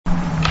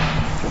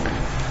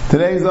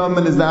Today's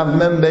Amud is Daf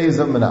Mem Beis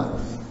Amud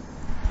Aleph.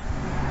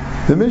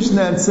 The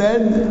Mishnah had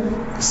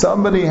said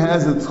somebody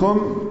has a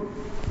tchum.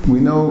 We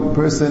know a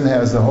person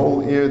has a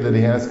whole ear that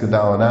he has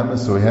Kedal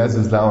Amis, so he has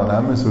his Dal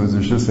Amis, so he's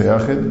Rishus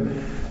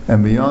Yachid,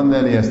 and beyond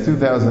that he has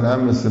 2,000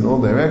 Amis in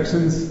all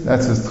directions.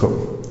 That's his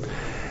tchum.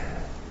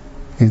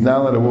 He's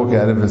not allowed to walk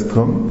out of his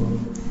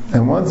tchum,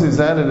 and once he's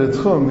out of the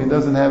tchum, he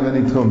doesn't have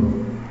any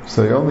tchum.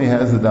 So he only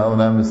has the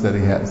Dal Amis that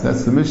he has.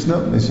 That's the Mishnah.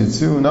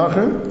 Nishitzu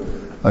Nachar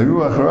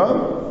Ayu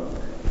Acharav.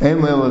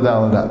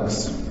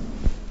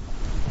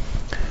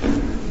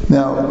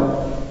 Now,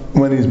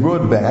 when he's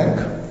brought back,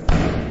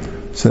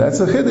 so that's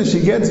a chiddush. He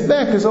gets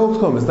back his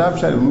old tchum. It's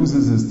not that he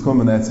loses his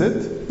tchum and that's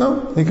it.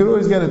 No, he could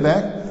always get it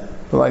back.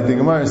 But like the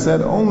Gemara said,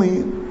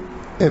 only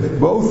if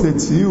both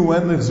it's you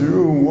and the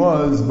Zuru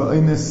was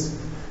ba'inus,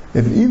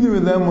 if either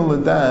of them will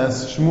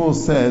adas, Shmuel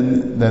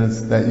said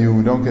that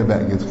you don't get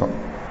back your tchum.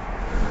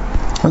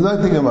 I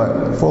like the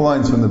Gemara, 4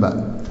 lines from the back.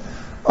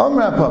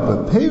 Amra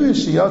Papa,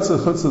 Perish Yatsa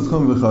Chutz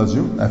L'Tchum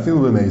V'Chazru, I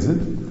feel amazed.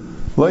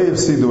 Lo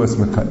Yifsidu Es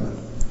Mekayim.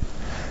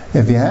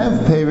 If you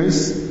have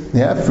Perish,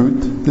 you have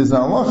fruit, there's an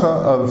halacha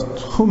of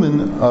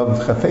tchumin of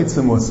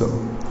Chafetzim Moso.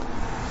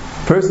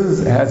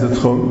 Person has a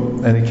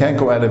tchum, and he can't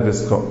go out of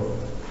his tchum.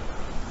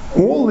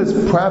 All his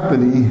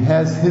property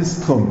has his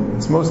tchum.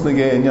 It's mostly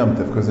gay and Yom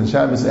Tov, because in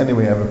Shabbos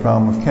anyway you have a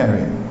problem of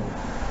carrying.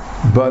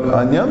 But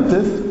on Yom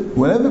Tov,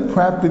 whatever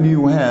property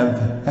you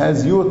have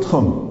has your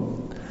tchum.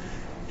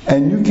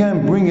 And you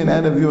can't bring it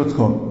out of your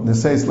tchum.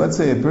 Let's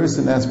say a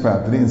person has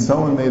property and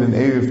someone made an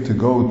eruv to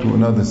go to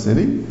another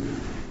city.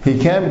 Shimon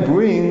can't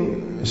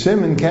bring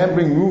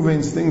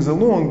Reuven's things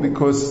along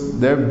because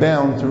they're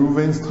bound to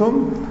Reuven's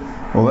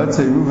tchum. Or let's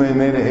say Reuven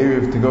made an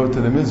eruv to go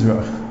to the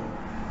Mizrach,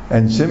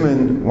 and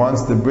Shimon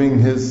wants to bring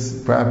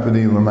his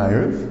property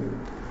l'mayrev.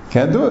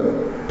 Can't do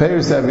it.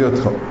 Peiros have your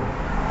tchum.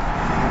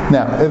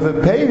 Now, if a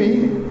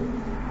peri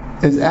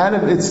is out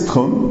of its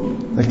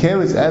tchum, the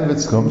keli is out of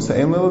its tchum, so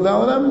ein little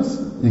Dal Amis.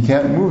 You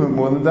can't move it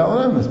more than Dal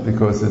Amis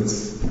because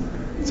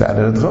it's out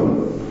of the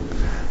tchum.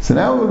 So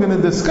now we're going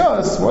to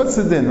discuss what's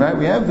the din, right?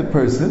 We have the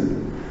person.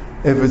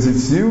 If it's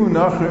Itziru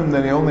Nachrim,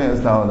 then he only has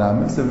Dal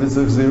Amis. If it's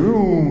a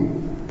Ziru,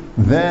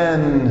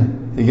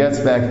 then he gets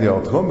back the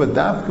old tchum. But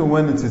dafka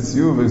when it's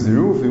Itziru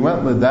v'Ziru, if he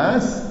went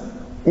Ladas,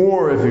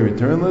 or if he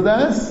returned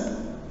Ladas,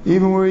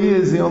 even where he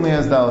is, he only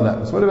has Dal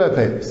Amis. What about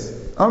Peiros?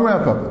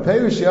 Amra Papa,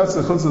 Peiros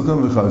Yatsa Chutz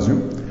L'Tchum V'Chazru.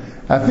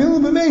 I feel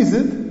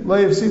amazed. Lo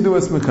Yifsidu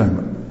Es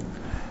Mekayim.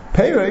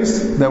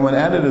 Peiros that went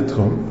out of the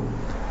tchum,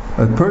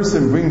 a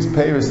person brings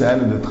Peiros out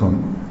of the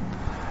tchum,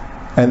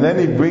 and then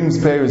he brings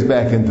Peiros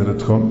back into the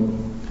tchum.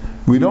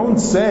 We don't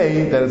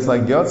say that it's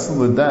like Yatsa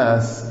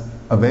Ladas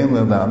Avein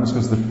L'Adamis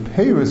because the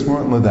Peiros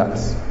weren't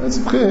Ladas. That's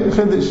a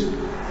chiddush.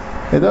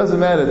 It doesn't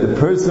matter. The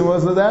person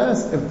was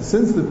Ladas.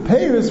 Since the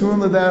Peiros were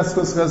Ladas,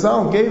 because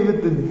Chazal gave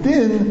it the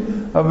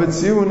din of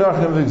Etziru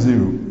Nachem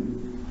V'Gziru.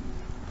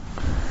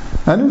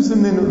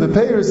 Anusim, the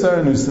Peiros are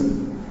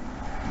Anusim.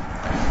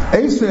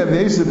 It says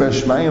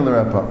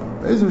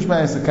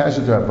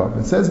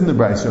in the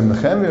Brayso,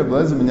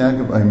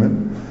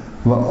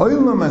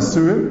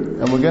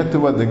 and we'll get to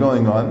what they're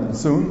going on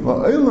soon.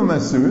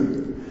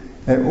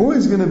 And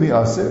always going to be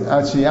asir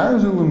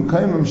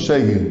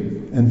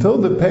until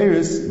the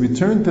Peiros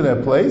return to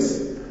their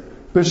place.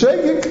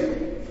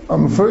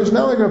 I'm first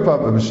now like our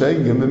Papa. So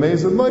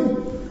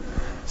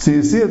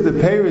you see that the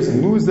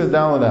Peiros lose their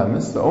Dal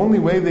Amis. The only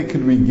way they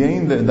could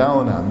regain their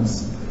Dal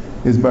Amis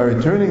is by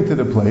returning to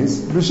the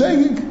place,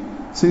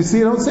 b'shegig. So you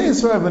see, don't say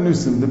it's Rav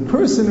Anusim. The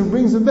person who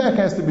brings it back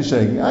has to be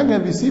shegig.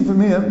 Again, you see from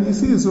here, you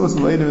see this also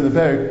later in the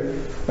parak,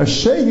 a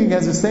shegig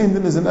has the same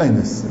thing as an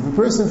einus. If a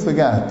person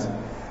forgot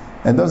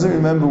and doesn't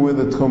remember where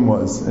the tchum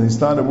was, and he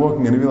started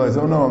walking and he realized,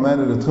 oh no, I'm out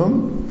of the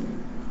tchum,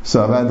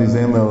 so I've had these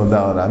ein leil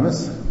dal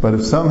amis. But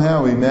if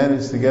somehow he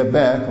managed to get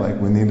back, like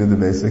we needed the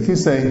basic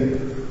hisei,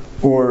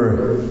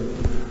 or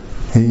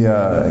he,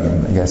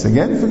 I guess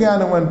again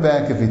forgot and went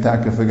back if he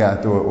taka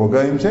forgot, or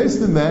Goyim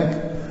chased him back.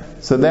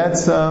 So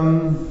that's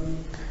called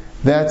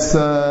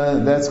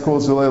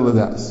Zolei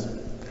Ladas.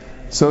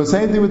 So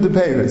same thing with the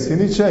Peiros. You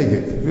need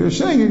shegig. If you're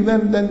shegig,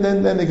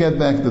 then they get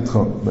back the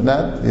tchum. But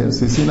not,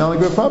 yes, you see now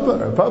like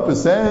our Papa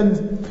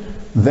said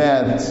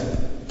that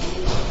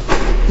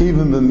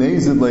even the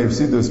Nezid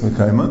Le'Yifsidus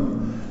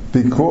Mekayma,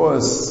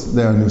 because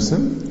they are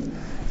Nusim.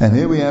 And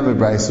here we have a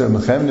Brayso,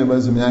 Mechem and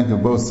Bezim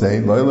Yaakov both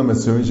say, Lo'ila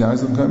Matsuri,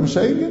 Sha'as L'Mekayim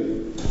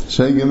Shegig.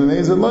 Shegig and the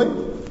Nezid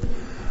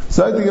Le'Yif.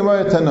 So I think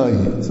Gemara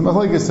Tanoi. It's a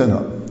machlekes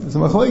Tanoi. It's a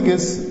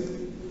machlekes.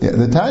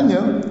 The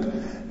Tanya,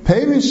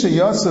 Peiros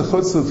Sheyasa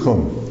Chutz L'Tchum.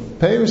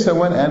 Peiros that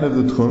went out of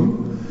the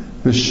Tchum,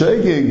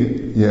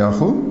 B'Shegig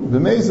Ye'achu,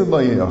 B'Mezid Lo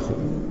Ye'achu.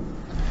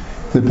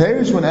 The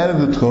Peiros went out of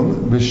the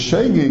Tchum,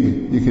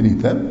 B'Shegig you can eat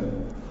them,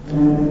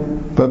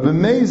 but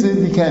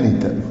B'Mezid you can't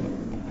eat them.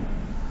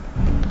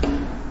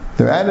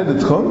 They're out of the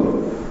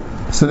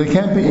tchum, so they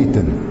can't be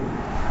eaten.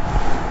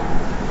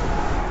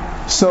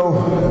 So,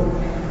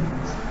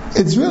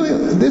 it's really,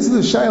 this is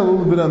a shy a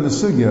little bit on the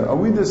sugya. Are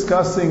we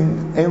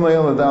discussing ein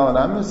leil dal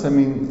amis? I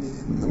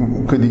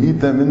mean, could you eat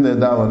them in the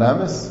dal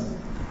amis?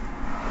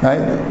 Right?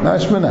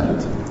 Mashma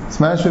not. It's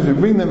mashma if you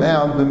bring them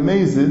out, the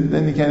mazid,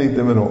 then you can't eat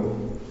them at all.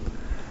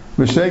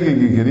 B'shegeg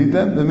you can eat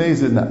them, the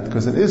mazid not.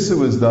 Because an issa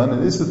was done,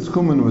 an issa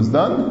tchumen was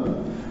done,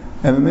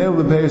 and the male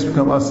of the payers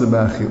become asa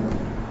b'achil.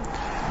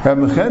 Rav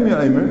Nechemia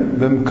Eimer,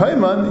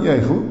 v'mkaiman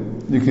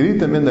yeichel, you can eat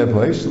them in their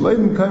place, lo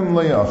m'kaiman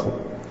lo yachel.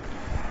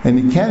 And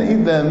you can't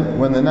eat them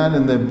when they're not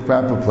in their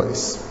proper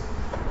place.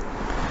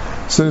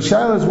 So the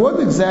shaila is, what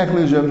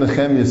exactly is Rav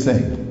Nechemia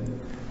saying?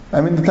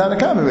 I mean, the Tanna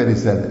Kama already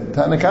said it.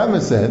 Tanna Kama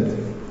said,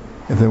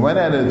 if they went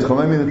at it, the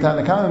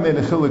Tanna Kama made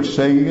a chiluk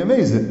shegig and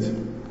mazid.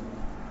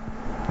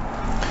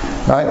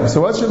 Right?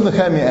 So what's Rav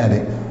Nechemia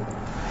adding?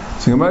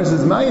 So Gemara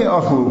says, Ma'ye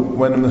achlu,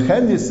 when Rav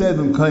Nechemia said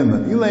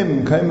v'mkaiman, ilay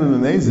v'mkaiman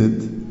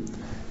v'mazid,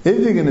 if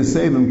you're going to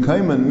say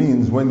v'mkaiman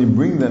means when you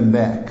bring them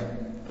back,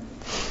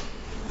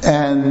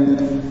 and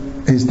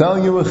he's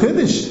telling you a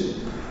chiddush,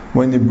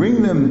 when you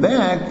bring them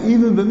back,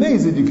 even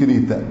v'mazid you can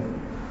eat them.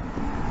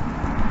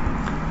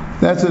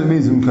 That's what it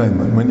means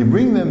v'mkaiman. When you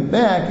bring them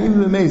back,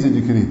 even v'mazid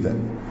you can eat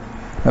them.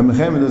 And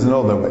Nechemia doesn't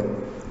hold that way.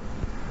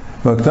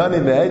 V'aktani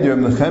v'edyer,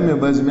 Nechemia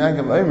b'lezim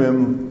Yaakov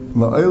Eimrim,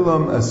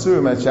 la'olam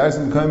asur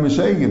ma'tshaysim kaim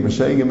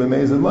v'shegim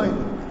v'mazid light.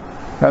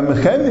 And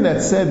Nechemia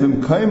that said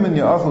v'mkaiman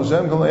ya'achol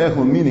shem kol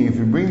echol, meaning if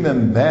you bring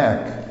them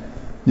back,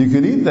 you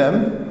could eat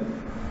them.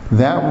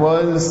 That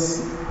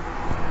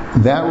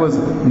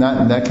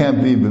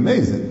can't be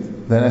b'mazid.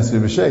 That has to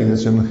be b'shegim.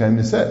 That's what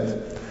Nechemia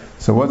said.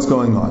 So what's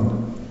going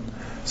on?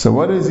 So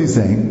what is he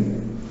saying?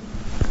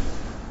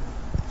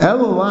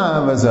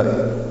 Elolav azay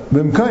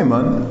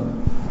v'mkaiman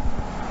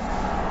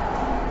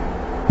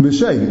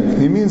b'shegim.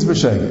 He means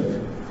b'shegim.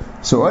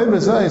 So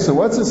so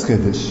what's his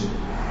chiddush?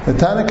 The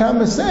Tanna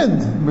Kama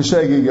said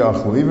b'shegig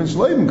yachlu, even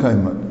shleim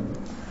kaiman.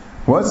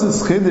 What's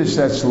his chiddush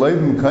that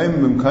shleim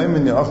kaiman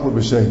yachlu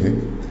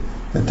b'shegig?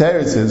 The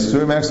Torah says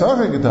shur max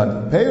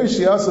hachagatan peirush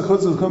yasa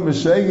chutz l'chum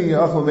b'shegig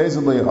yachlu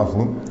mezid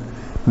le'yachlu.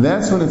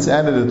 That's when it's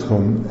added at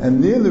chum,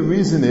 and there the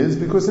reason is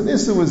because an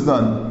issa was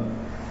done.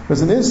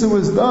 Because an issa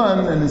was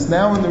done and it's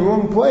now in the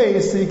wrong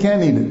place, so you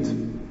can't eat it.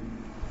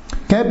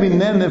 Can't be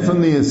nene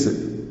from the issa.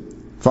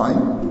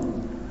 Fine.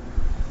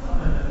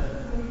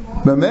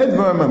 And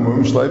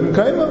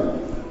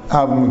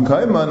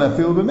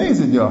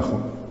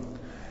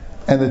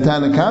the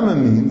Tanna Kama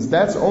means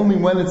that's only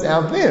when it's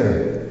out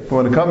there. But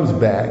when it comes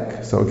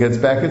back, so it gets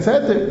back its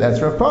heter. That's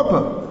Rav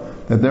Papa,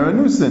 that they're a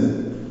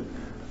nusin.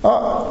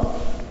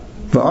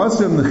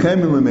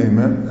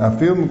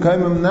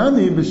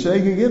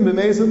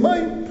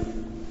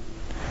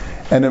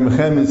 And the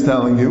Mechem is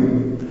telling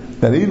you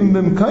that even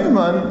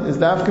b'mkaiman is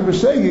dafka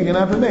b'shegig and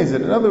not b'mezid.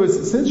 In other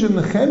words, since your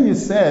Nechemia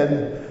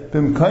said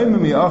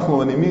b'mkaimim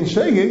yachlo and he means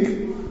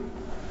shegig,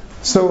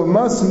 so it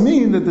must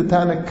mean that the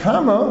Tanna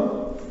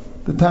Kama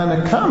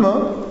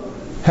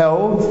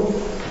held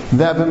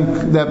that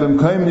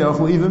b'mkaimim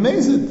yachlo even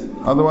mezid.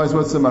 Otherwise,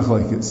 what's the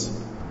machlekes?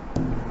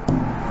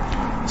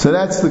 So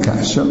that's the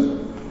kasha.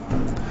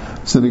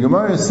 So the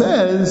Gemara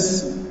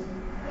says,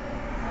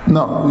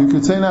 no, you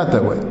could say not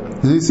that way.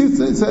 You see,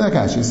 it's a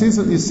kasha.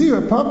 You see,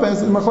 Rav Papa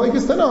has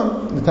machlekes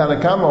tanon. The Tanna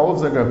Kama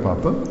holds like Rav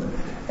Papa,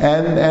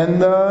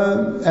 and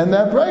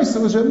that price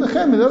was Rav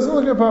Nechemia. It doesn't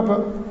look like Rav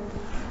Papa.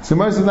 So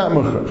Gemara says not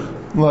muchach.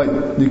 Like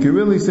you can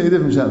really say a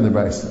different shot in the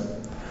price.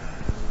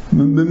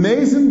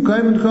 B'mezim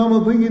kaimin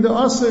kamal b'igi the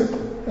aser,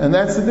 and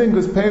that's the thing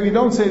because you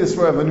don't say this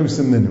for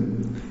avanusim ninu.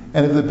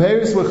 And if the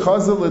payers were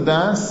chazal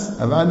ladas,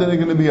 avanda they're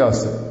going to be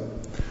aser.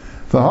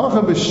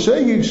 V'hacha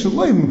b'shegig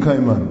shleim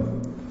kaiman.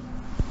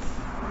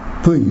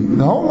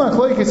 The whole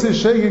machlekes says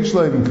shegig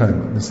shleim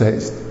kaiman. It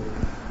says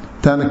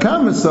Tanna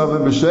Kama sava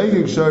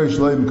b'shegig shari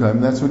shleim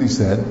kaiman. That's what he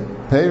said.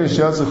 Peirush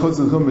yatsa chutz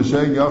l'chum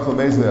b'shegig yachol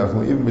mezid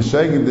yachol. Even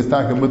b'shegig this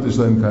taka mutter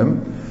shleim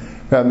kaiman.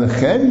 Rav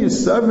Nechemia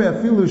sava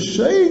afilu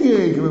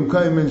shegig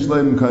b'kaiman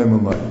shleim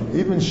kaiman like.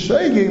 Even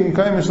shegig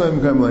b'kaiman shleim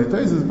kaiman like.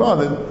 Taiz is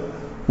bothered.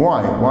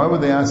 Why? Why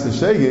would they ask the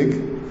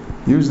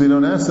shegig? Usually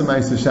don't ask the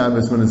Ma'aser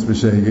Shabbos when it's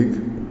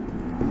b'shegig.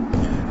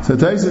 So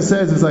Taisa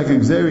says it's like a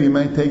gzera, you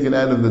might take it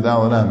out of the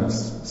Dalet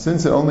Amis.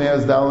 Since it only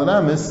has Dalet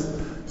Amis,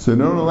 so they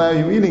don't allow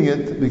you eating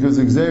it, because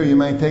the gzera, you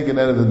might take it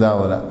out of the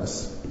Dalet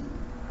Amis.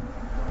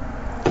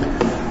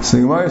 So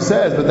Gemara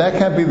says, but that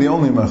can't be the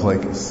only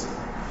machlekes.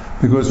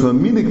 Because when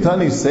Midik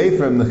Tani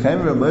Sefer,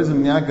 Nechemia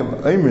Lezim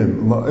Yaakov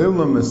Eimrim,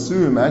 La'olam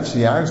Asurim, Achi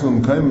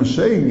Yagzlim Kaim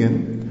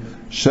Shegin,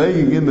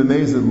 Shegin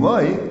B'mezid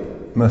Loi,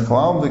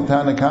 Mechlaum Dik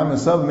Tanna Kama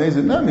Sav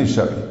Mezid Nami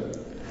Shegin.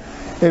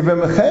 If Rav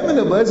Nechemia and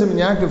Eliezer ben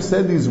Yaakov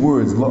said these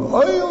words,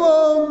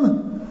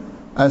 La'olam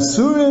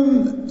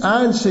Asurim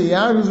Ad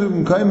Sheyagzu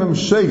B'Kaimim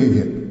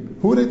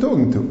Shegigim, who are they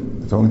talking to?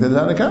 They're talking to the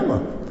Tanna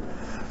Kama.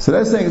 So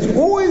they're saying it's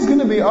always going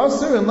to be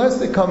Asur unless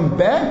they come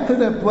back to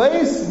their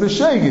place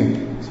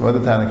B'Shegig. So what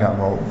did the Tanna Kama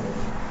hold?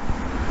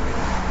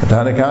 The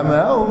Tanna Kama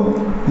held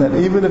that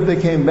even if they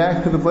came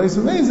back to the place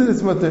of Mezid,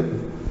 it's what they're...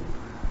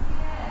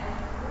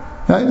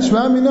 Right?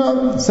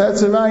 Shmamina,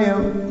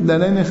 Satzarayim,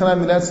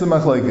 that's the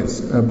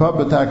machlekes.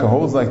 Papa Taka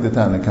holds like the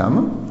Tanna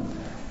Kama,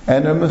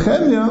 and Rav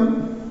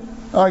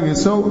Nechemia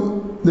argues.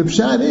 So the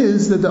pshat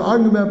is that they're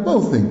arguing about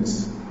both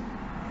things.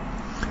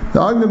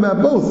 They're arguing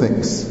about both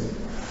things.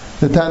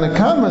 The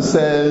Tanakama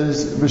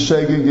says,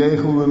 B'shegeg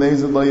yechlu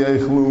v'nezid lo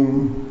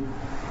yechlu.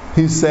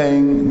 He's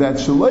saying that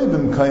Shalei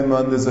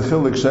b'mkaiman there's a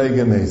chilek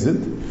shegeg and nezid,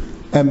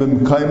 and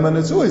b'mkaiman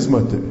it's always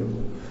mutter.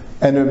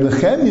 And Reb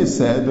Nechemia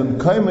said,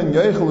 b'mkaiman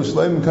yechlu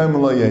Shalei b'mkaiman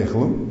lo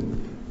yechlu,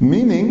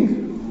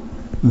 meaning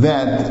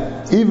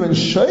that even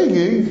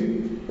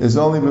shegeg is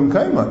only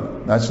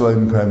b'mkaiman, not Shalei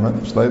b'mkaiman.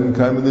 Shalei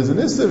b'mkaiman there's an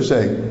issur of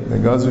shegeg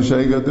that goes with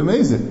shegeg at the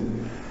nezid.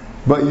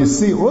 But you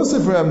see also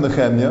for Reb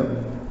Nechemia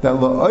that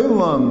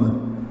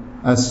la'olam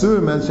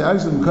Asur mentioned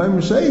actually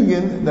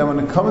Shegin, that when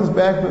it comes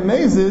back with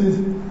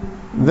Mezid,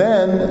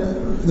 then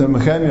the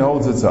Mechemia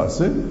holds its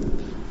Asur,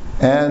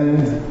 and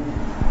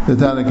the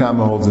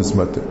Tanakama holds its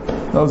Mutter.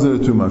 Those are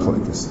the two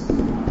Machlekes.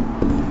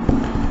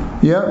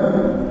 Yeah.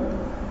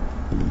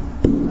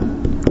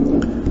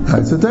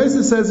 Alright, so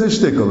Taisa says a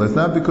shtickle. That's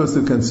not because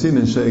of Kansin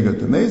and Shegin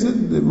to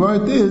Mezid. The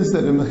word is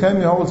that the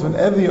Mechemia holds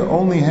whenever you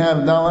only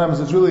have Dal and Amis,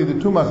 it's really the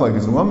two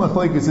Machlekes. One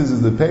Machlekes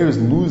is the payers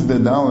lose their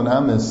Dal and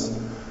Amis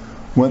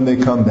when they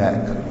come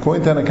back.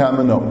 According to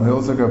Tanakama, no. They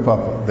also got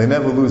Papa. They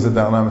never lose the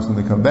Dal Amis when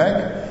they come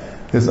back.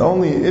 There's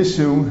only an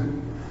issue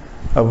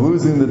of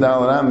losing the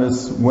Dal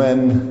Amis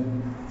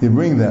when you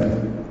bring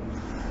them.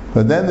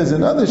 But then there's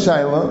another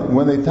Shaila,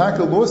 when they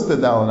lost the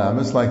Dal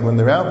Amis, like when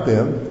they're out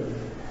there,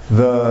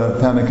 the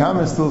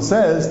Tanakama still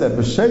says that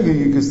B'shegeg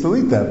you can still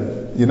eat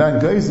them. You're not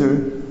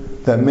geyser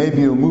that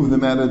maybe you'll move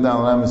them out of the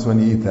Dal Amis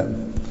when you eat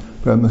them.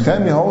 But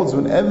Nechemia holds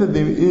whenever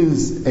there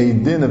is a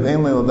din of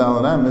Ein Leil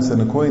Dal Amis,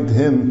 and according to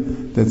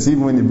him, that's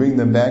even when you bring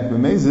them back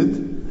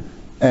b'mezid,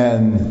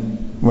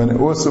 and when it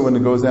goes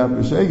out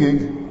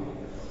b'shegeg,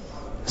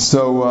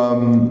 so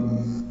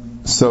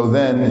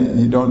then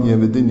you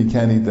have a din, you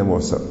can't eat them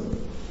also.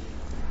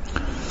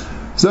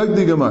 Zog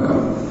di Gemara.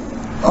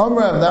 Amar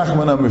Rav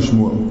Nachman Amar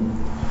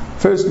Shmuel.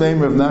 First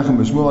name of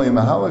Nachman Shmuel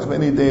Yemahalach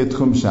v'eni day at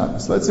Tchum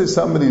Shabbos. Let's say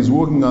somebody is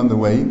walking on the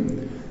way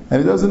and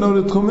he doesn't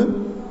know the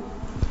Tchumen.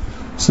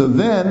 So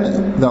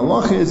then, the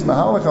halacha is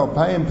mahalach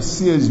alpayim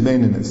p'siyas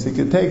beininis. He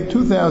could take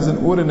 2,000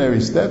 ordinary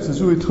steps and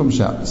zuri tchum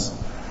Shabbos.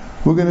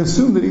 We're going to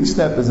assume that each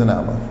step is an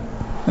hour.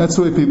 That's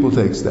the way people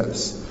take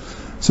steps.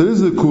 So this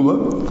is the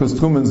kula, because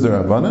tchumen's the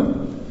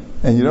rabbanan,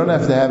 and you don't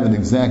have to have an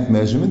exact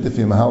measurement if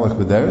you're mahalach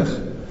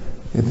b'derech.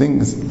 You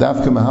think it's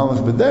dafka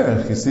mahalach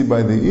b'derech. You see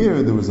by the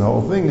ear, there was a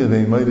whole thing,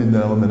 they might in the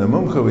element of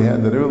mumcha, we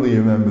had that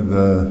earlier,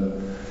 remember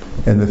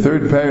in the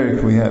third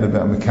parak we had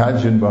about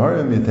Mekadjin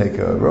Baharim, you take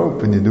a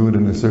rope and you do it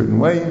in a certain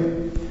way.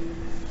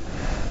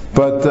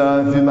 But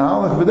if you're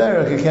Mahalach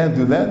B'derech, you can't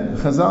do that.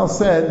 Chazal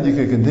said you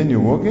can continue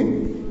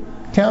walking,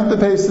 count the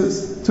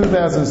paces,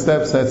 2,000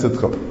 steps, that's a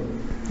tchum.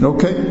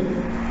 Okay?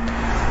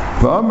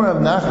 V'amar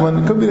Rav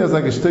Nachman, it could be there's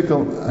like a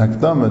shtickle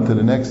hakdama to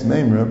the next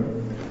memra,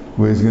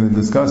 where he's going to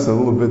discuss a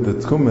little bit the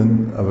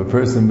tchumen of a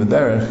person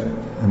B'derech,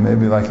 and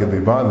maybe like a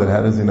bibar that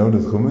how does he know the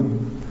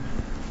tchumen?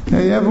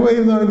 Yeah, you have a way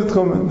of knowing the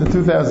tchumen, the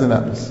 2,000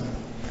 hours.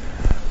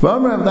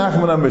 V'amar Rav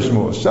Nachman Amar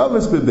Shmuel,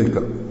 Shabbos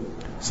b'bika.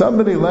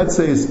 Somebody, let's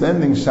say, is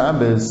spending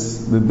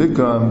Shabbos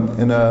b'bika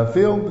in a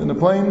field, in a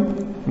plain,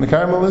 in a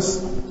Carmelis,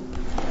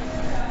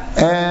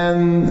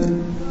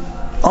 and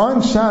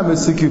on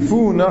Shabbos,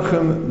 Sikifu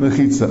Nachem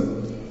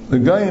Mechitza. The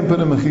guy put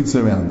a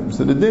Mechitza around him.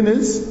 So the din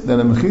is that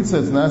a Mechitza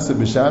that's nasa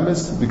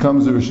b'Shabbos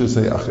becomes a Rosh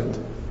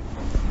Hashanah.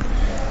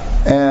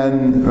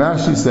 And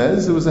Rashi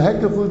says it was a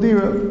heck of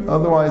ladira,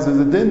 otherwise there's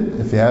a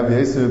din. If you have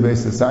Yesir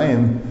Beis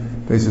Yisayim,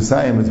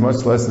 it's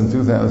much less than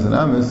 2,000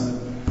 amas.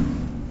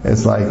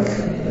 It's like,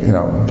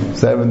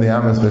 70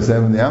 amas by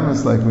 70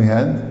 amas like we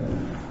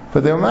had.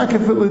 But they were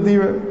makif for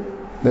ladira.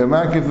 They were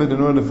makif it in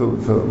order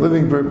for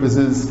living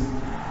purposes,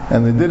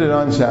 and they did it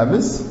on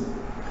Shabbos.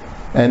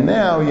 And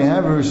now you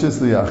have a Rosh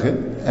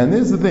Hashanah, and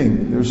here's the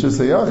thing, the Rosh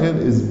Hashanah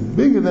is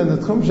bigger than the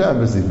Tchum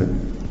Shabbos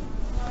even.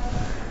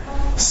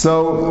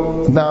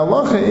 So the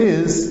halacha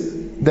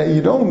is that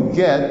you don't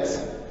get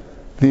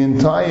the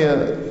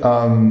entire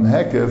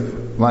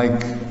hekef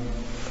like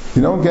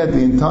you don't get the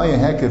entire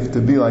hekef to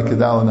be like a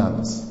Dal and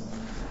Amis.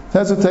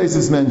 That's what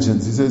Taisus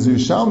mentions. He says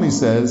Yerushalmi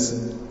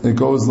says it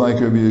goes like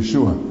Rabbi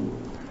Yeshua.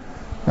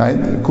 Right?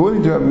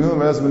 According to Rabbi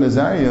Yehuda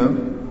Azariah,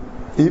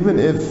 even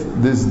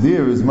if this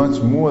deer is much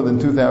more than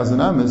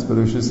 2,000 amis, but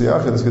Rosh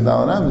Hashanah is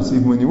Dal and Amis,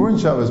 even when you were in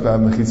Shabbos,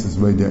 Bab Mechitzas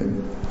way there.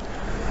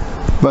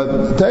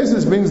 But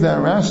Taisus brings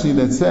down Rashi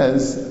that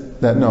says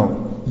that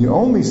no, you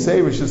only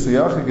say Rosh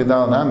Hashanah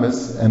Gedal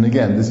Namis, and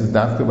again, this is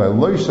dafka by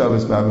Loi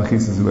Shabbos Ba'am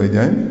Mechitzas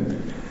V'Edain,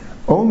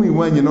 only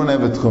when you don't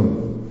have a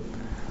tchum.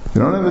 If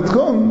you don't have a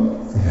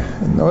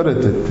tchum, in order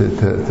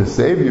to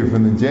save you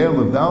from the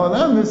jail of Dal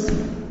Namis,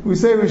 we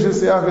say Rosh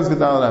Hashanah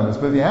Gedal Namis.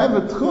 But if you have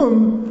a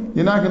tchum,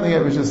 you're not going to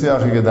get Rosh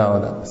Hashanah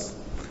Gedal Namis.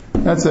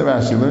 That's what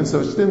Rashi learns.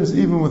 So it stems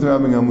even with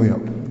Rabbi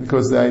Gamliel,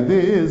 because the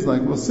idea is,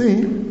 like we'll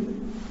see,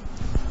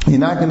 you're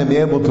not going to be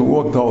able to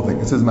walk the whole thing.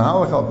 It says,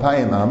 Mahalach al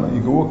Payim Amma,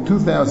 you can walk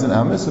 2,000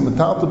 Amas, and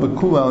Matalta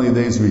B'Kul al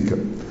Yadei Zrika.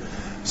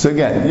 So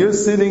again, you're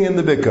sitting in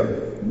the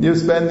Bika, you're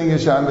spending your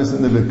Shabbos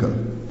in the Bika,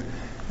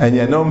 and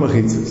you have no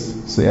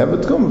Mechitzas. So you have a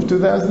Tchum of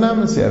 2,000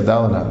 Amas, you have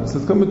Dalan Amas.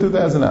 Let's come with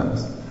 2,000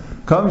 Amas.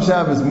 Come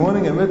Shabbos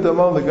morning, and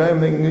Mitamol, the guy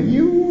making a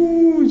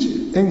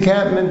huge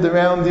encampment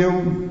around you,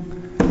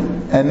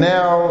 and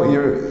now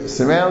you're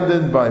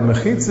surrounded by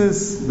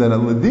mechitzas that are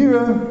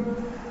ladira,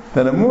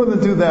 that are more than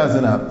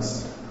 2,000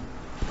 amas.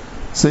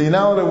 So you're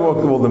not allowed to walk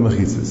all the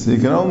mechitzas. So you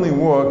can only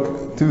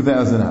walk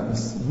 2,000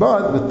 amas.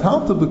 But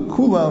metaltal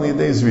b'kula al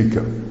yedei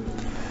zrika.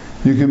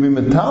 You can be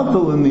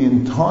metaltal in the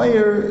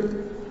entire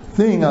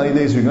thing al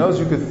yedei zrika. Notice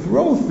you could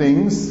throw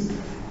things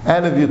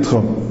out of your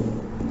tchum.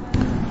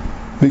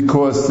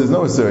 Because there's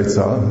no Isser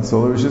Eitzah, it's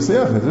all Rosh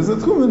Hashanah. There's a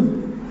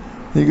tchumen.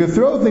 You can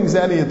throw things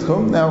out of your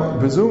tchum. Now,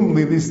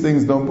 presumably these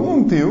things don't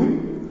belong to you,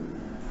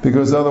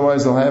 because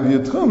otherwise they'll have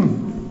your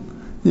tchum.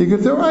 You can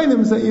throw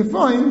items that you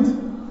find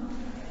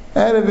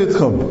out of your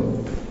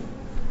tchum.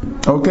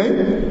 Okay?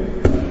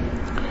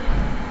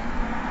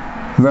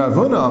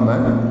 Ravuna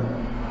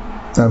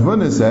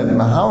said,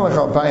 Mahalach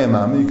al payim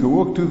am, you can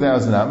walk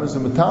 2,000 amas,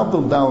 and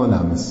metaltal dalan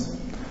amas.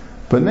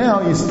 But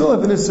now you still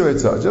have an Isser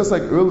Eitzah. Just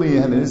like earlier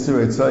you had an Isser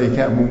Eitzah, you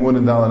can't move more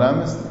than dalan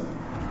amas.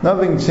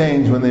 Nothing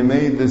changed when they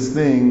made this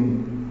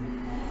thing.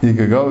 You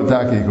could go,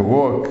 taka, you could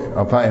walk,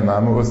 al payim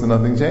am, also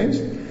nothing changed.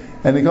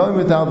 And they call him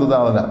metaltal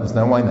dalan amas.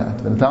 Now why not?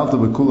 Metaltal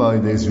b'kula al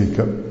yedei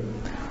zrika.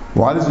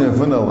 Why does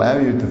Ravuna allow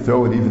you to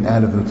throw it even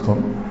out of the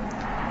tchum?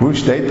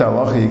 Ushteit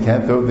halacha, you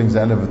can't throw things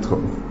out of the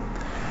tchum.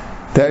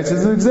 Teretz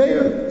is an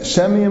exeir.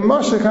 Shemi and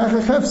Moshe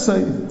kacha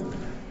chefsei.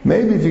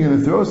 Maybe if you're going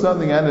to throw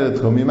something out of the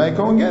tchum, you might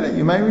go and get it.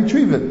 You might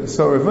retrieve it.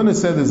 So Ravuna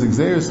said there's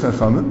exeiris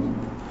chachamim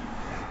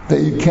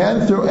that you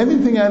can't throw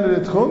anything out of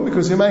the tchum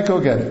because you might go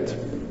get it.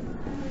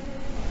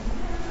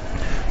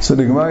 So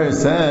the Gemara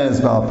says,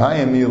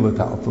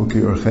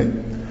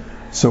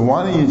 so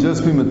why don't you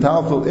just be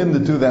metalful in the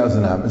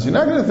 2,000 amas? You're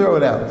not going to throw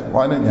it out.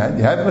 Why don't you?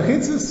 You have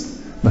mechitzas.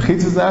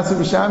 Mechitzas nasa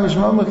b'sham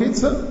mishma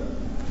mechitza.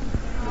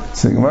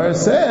 So the Gemara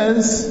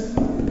says,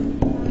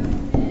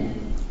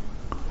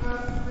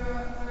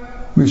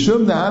 it's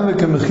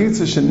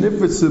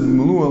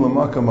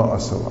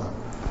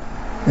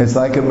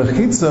like a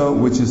mechitza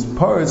which is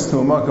paritz to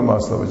a makam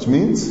asla, which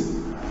means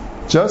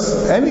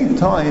just any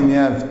time you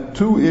have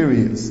two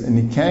areas and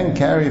you can't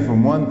carry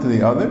from one to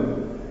the other,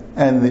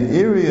 and the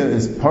area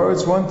is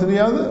paritz one to the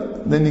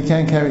other, then you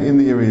can't carry in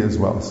the area as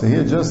well. So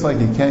here, just like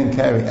you can't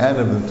carry out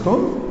of the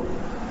tchum,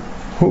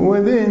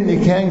 within you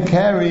can't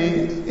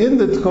carry in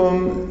the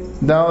tchum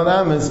dalan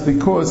amas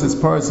because it's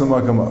paritz to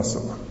makam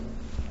asla.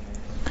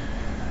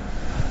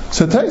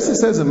 So Taisa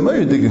says a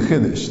Meir dig a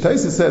chiddush.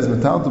 Taisa says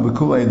metaltal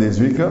b'kula yedei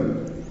zrika.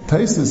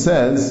 Taisa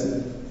says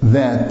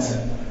that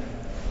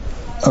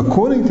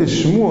according to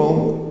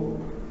Shmuel,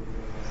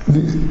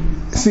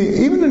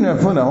 even in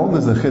Ravuna, hold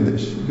there's a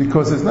chiddush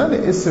because it's not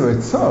an Isser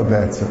Eitzah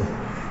be'etzah.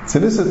 It's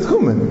an Isser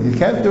Tchumen. You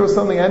can't throw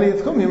something out of your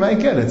tchum, you might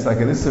get it. It's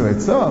like an Isser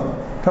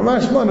Eitzah.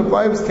 Kamash Shmuel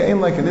applies came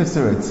like an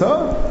Isser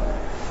Eitzah,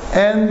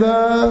 and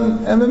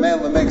the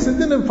male makes a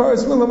din of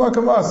paris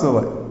milamakam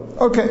asalei.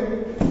 Okay.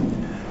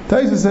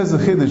 Taisa says the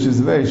chiddush is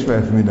very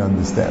schwer for me to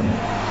understand.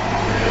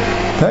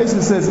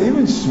 Taisa says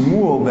even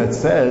Shmuel that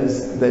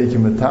says that you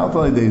can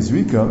metaltal yedei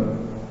zrika,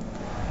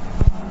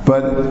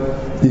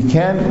 but you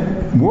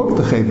can't walk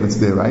the chayvetz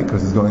there, right?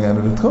 Because it's going out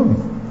of the tchum.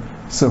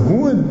 So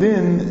who and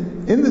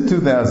din in the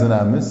 2,000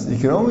 amas, you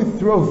can only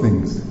throw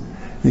things.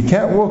 You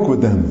can't walk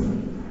with them.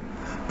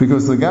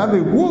 Because the guy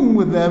walking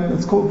with them,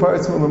 it's called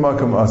paritz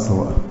milamakam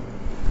asala.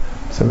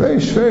 It's a very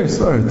schwer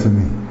story to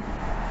me.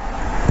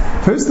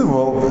 First of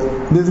all,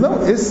 there's no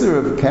isser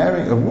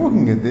of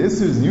walking it. The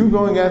isser is you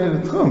going out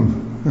of the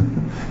tchum.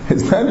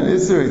 It's not an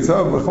isser, it's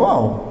all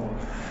b'chlal.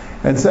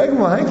 And second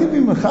of all, how can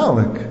you be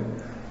mechalik?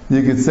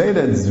 You could say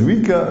that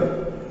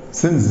zrika,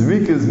 since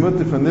zrika is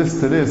mutter from this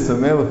to this, so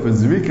mele for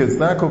zrika, it's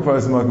not called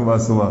paris makom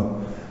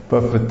asala.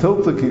 But for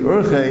tilta ki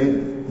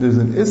urche, there's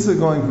an isser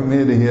going from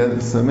here to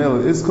here, so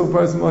mele is called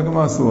paris makom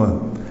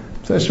asala.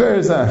 So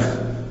shver zach.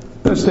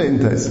 That's stating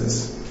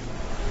tesis.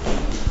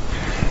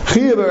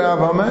 Chiya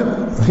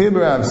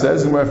Barav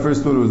says, and where I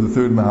first thought it was the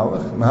third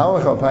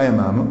Mahalach al payim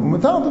amma,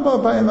 u'metaltal al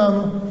payim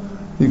amma.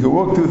 You can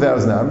walk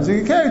 2,000 amas, you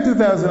can carry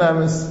 2,000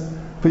 amas,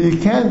 but you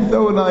can't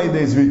throw it on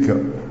yedei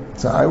zrika.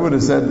 So I would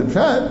have said the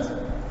pshat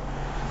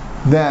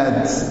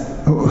that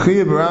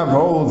Chiya Barav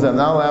holds I'm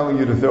not allowing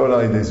you to throw it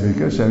on yedei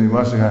zrika, shemi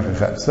mashach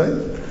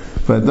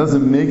hachachepsei, but it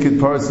doesn't make it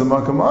part of the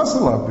makam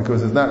asala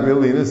because it's not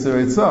really an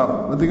Isser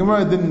Eitzah. But the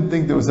Gemara didn't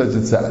think there was such a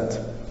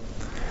tzad.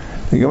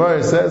 The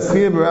Gemara says,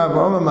 Chiya Barav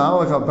Omer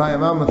Mahalach al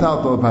payim am,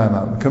 metaltal al payim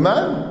am. Come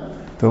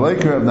on, the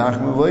Leiker of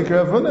Nachman, the Leiker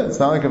of Ravuna. It's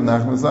not like of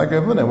Nachman, it's like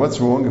of Ravuna. What's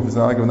wrong if it's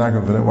not like of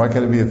Nachman? Why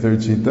can't it be a third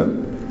shita?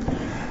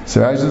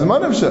 So Rashi says,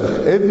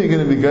 Manavshach. If you're going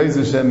to be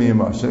geyser Shemi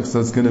Yamashach, so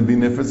it's going to be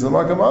nifetz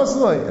l'makam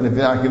asalei. And if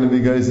you're not going to be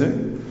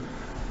geyser,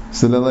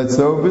 so then let's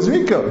throw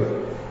Bizriko.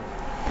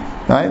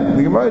 Right?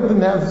 The Gemara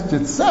didn't have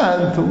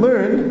Jitzad to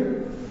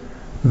learn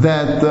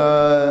that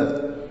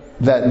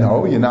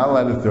no, you're not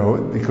allowed to throw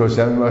it because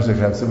Shemi Mashach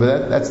Hafsa,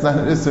 but that's not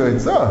an Isser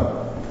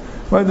Eitzah.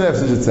 Why do they have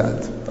such a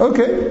tzad?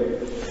 Okay.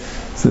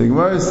 So the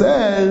Gemara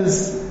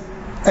says,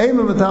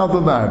 Eima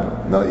metaltal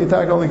barba. No, you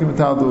talk only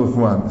metaltal with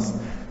Fuamis.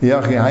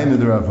 Yachi Hainu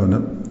de Ravuna.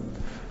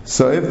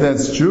 So if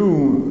that's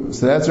true,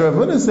 so that's what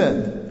Ravuna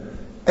said.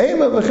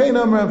 Eima v'chein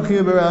amar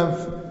Chiya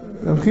Barav.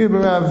 Rav Chia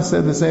ben Rav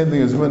said the same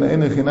thing as Ravuna.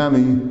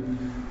 Enochinami,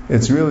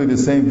 it's really the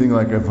same thing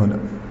like Rav Huna.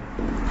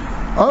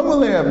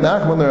 Amalei Rav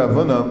Nachman le Rav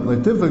Huna,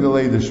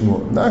 le'tifagolei de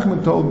Shmuel.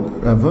 Nachman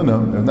told Rav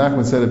Huna, Rav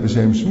Nachman said it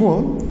b'shem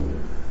Shmuel,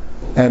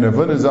 and Rav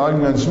Huna is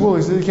arguing on Shmuel.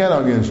 He said, you can't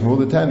argue on Shmuel.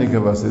 The Tanya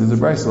Kavas, there's a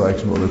brayso like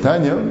Shmuel. The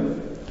Tanya,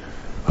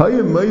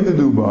 Hayim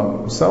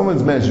Meidaduba,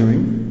 someone's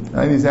measuring,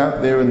 and he's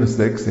out there in the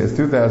sticks, he has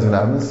 2,000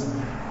 amos,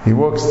 he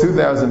walks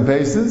 2,000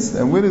 paces,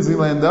 and where does he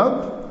land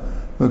up?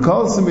 He is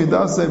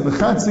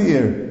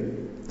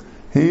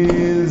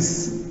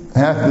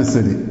half the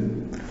city.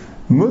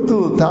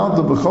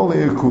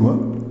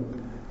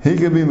 He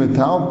could be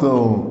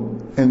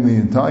metaltal in the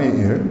entire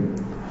year,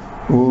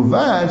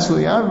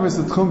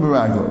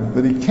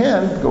 but he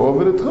can't go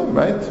over the tchum,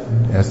 right?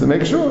 He has to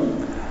make sure.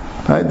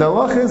 Right? The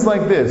halacha is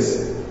like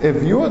this.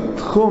 If your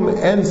tchum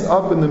ends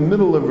up in the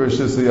middle of Rosh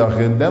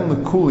Hashanah, then the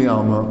kuli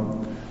alma,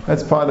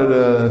 that's part of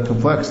the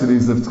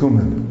complexities of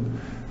tchumen.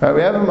 Right,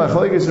 we have a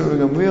machlekes of Rav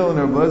Gamliel and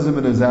Rav Elazar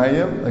ben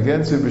Azariah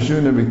against Rav Yeshua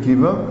and Rav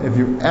Akiva. If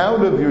you're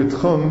out of your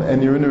tchum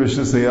and you're in a Rosh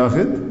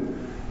Hashanah,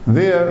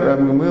 there Rav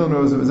Gamliel and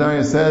Rav Elazar ben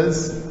Azariah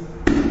says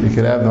you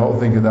can have the whole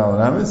thing kedal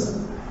and amis,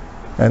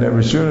 and Rav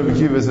Yeshua and Rav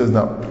Akiva says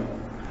no.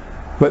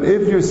 But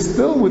if you're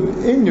still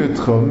within your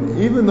tchum,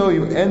 even though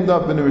you end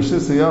up in a Rosh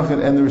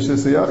Hashanah and the Rosh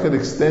Hashanah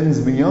extends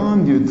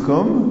beyond your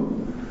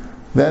tchum,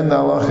 then the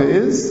halacha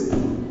is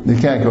you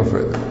can't go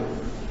further.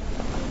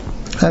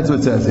 That's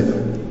what it says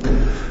here.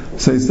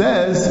 So he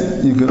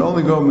says you can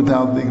only go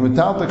metaltal.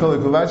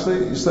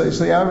 So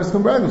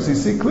you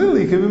see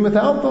clearly you can be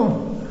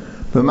metaltal.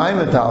 But my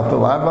metaltal,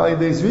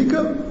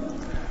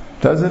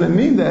 doesn't it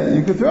mean that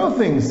you can throw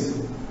things?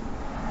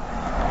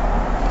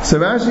 So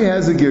Rashi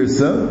has a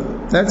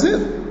girsa. That's it.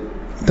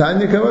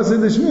 Tanya Kavas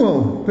in the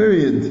Shmuel.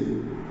 Period.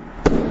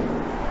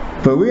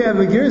 But we have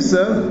a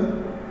girsa.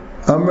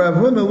 Rav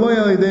Huna lo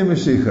yalidei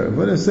Mashiach. Rav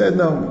Huna said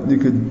no, you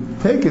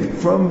could take it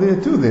from there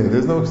to there.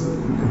 There's no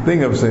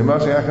thing of saying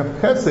Mashiach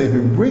Chetzeh if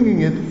you're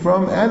bringing it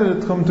from out of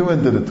the tchum to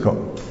into the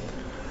tchum.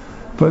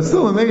 But it's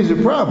still a major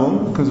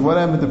problem because what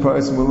happened to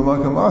Paris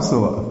Mulamakam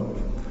Asala?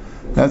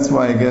 That's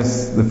why I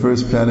guess the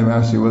first plan of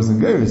Rashi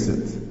wasn't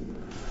Gerisit.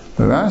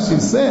 But Rashi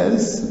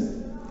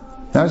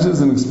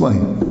doesn't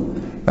explain.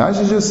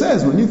 Rashi just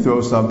says when you throw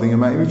something, you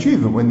might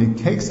retrieve it. When you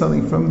take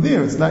something from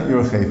there, it's not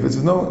your chayf.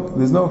 There's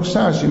no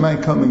chash, you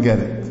might come and get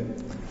it.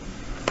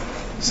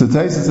 So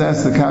Taisus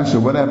asks the kasha,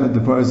 what happened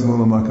to Paris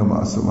Mulamakam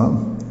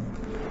Asala?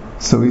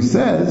 So he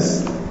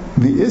says,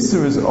 the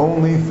Isser is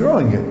only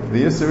throwing it.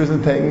 The Isser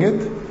isn't taking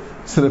it.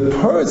 So the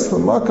Paris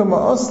Mulamakam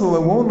Asala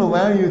won't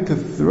allow you to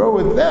throw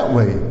it that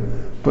way.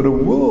 But it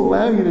will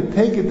allow you to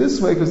take it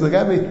this way, because the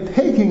guy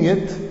taking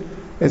it,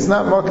 it's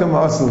not Makam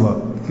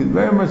Asala. You can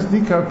very much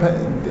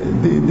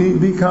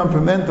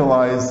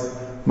decompartmentalize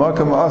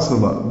Makam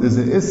Asala. There's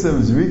an Issa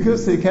of Zrika,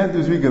 so you can't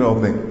do Zrika the whole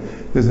thing.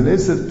 There's an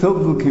Issa of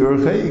Tiltul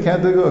Kiurche, you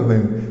can't do the whole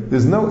thing.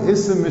 There's no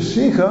Issa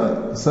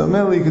Mashicha, so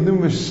mainly you can do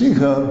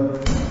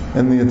Mashicha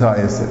in the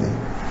entire city.